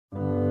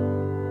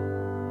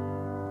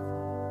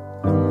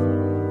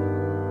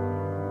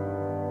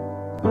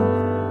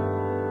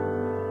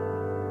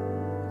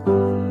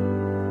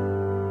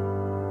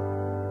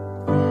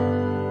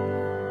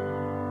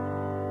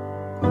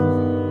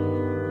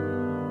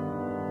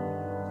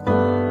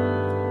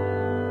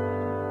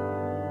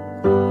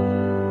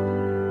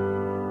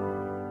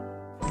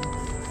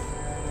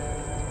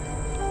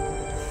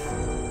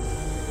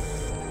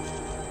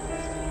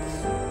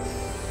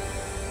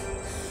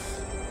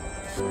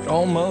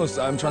Almost.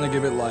 I'm trying to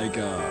give it like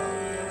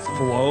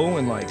flow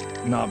and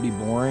like not be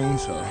boring.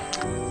 So.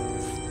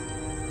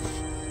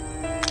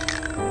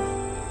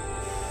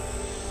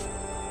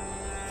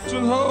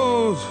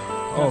 Hose.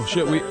 Oh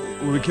shit! We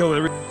killed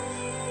every.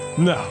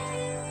 No.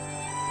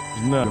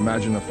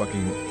 Imagine a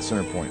fucking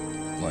center point,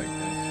 like.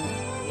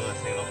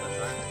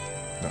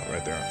 No,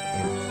 right there.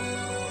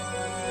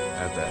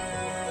 At that.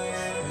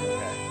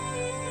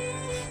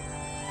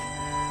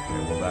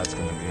 Okay, well that's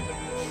gonna be.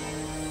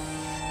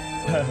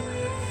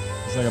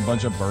 It's like a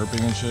bunch of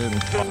burping and shit.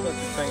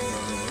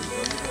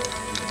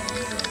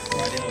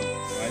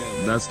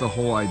 That's the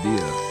whole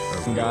idea.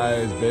 Some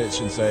guys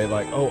bitch and say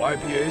like, oh,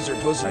 IPAs are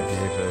pussy.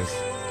 IPA face.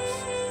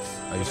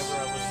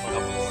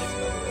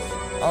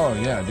 Oh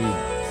yeah, dude.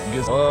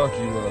 Get fuck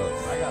you up.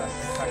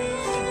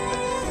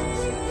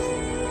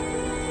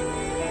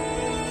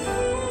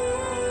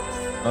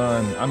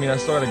 I mean, I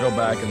still gotta go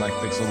back and like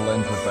fix little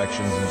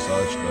imperfections and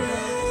such, but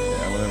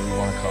yeah, whatever you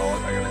want to call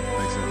it, I gotta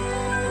fix it.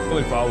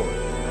 Really follow it.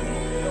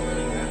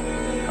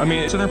 I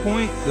mean, center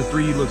point, the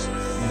 3D looks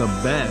the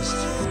best.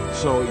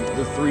 So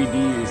the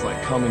 3D is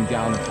like coming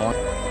down upon.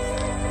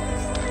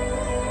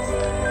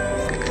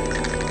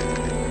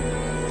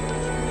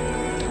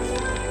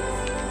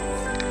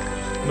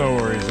 No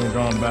worries, I'm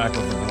going back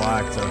with the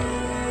black to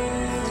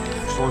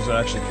stores that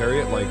actually carry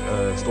it, like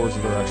stores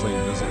that are actually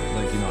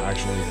like, you know,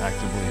 actually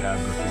actively have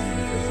graffiti,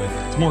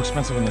 because it's more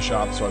expensive in the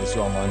shop, so I just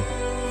do online.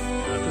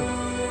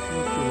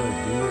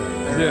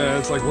 Yeah,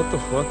 it's like, what the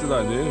fuck did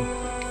I do?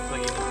 It's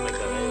like you just make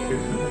that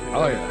video.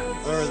 Oh yeah.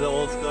 Remember the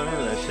old school? I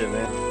remember that shit,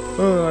 man.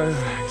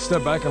 I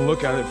step back and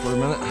look at it for a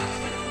minute.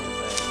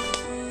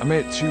 I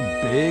made it too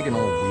big and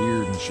all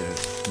weird and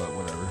shit, but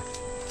whatever.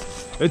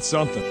 It's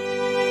something.